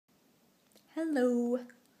Hello.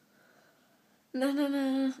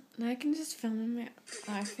 No. I can just film on my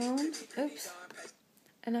iPhone. Oops.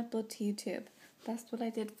 And upload to YouTube. That's what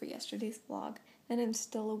I did for yesterday's vlog. And I'm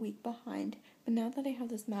still a week behind. But now that I have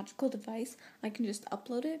this magical device, I can just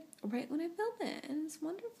upload it right when I film it. And it's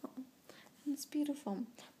wonderful. And it's beautiful.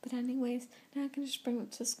 But anyways, now I can just bring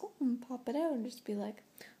it to school and pop it out and just be like,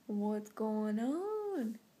 what's going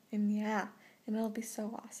on? And yeah, and it'll be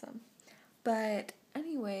so awesome. But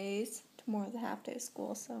anyways, tomorrow's a half day of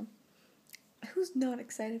school, so who's not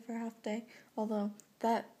excited for half day? Although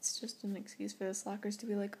that's just an excuse for the slackers to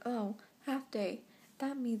be like, oh, half day,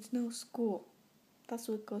 that means no school. That's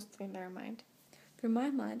what goes through their mind. Through my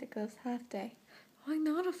mind, it goes half day. Why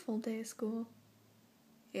not a full day of school?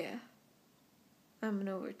 Yeah, I'm an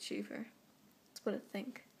overachiever. That's what I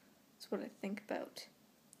think. That's what I think about.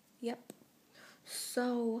 Yep.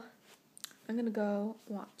 So, I'm gonna go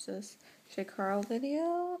watch this Shay Carl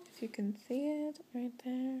video. If you can see it right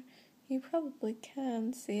there. You probably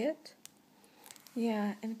can see it.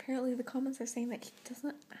 Yeah, and apparently the comments are saying that he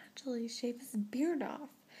doesn't actually shave his beard off.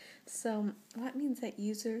 So that means that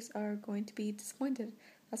users are going to be disappointed.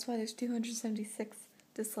 That's why there's 276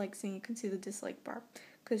 dislikes, and you can see the dislike bar,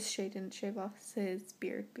 because Shay didn't shave off his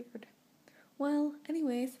beard. Well,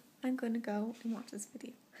 anyways, I'm going to go and watch this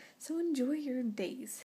video. So enjoy your days.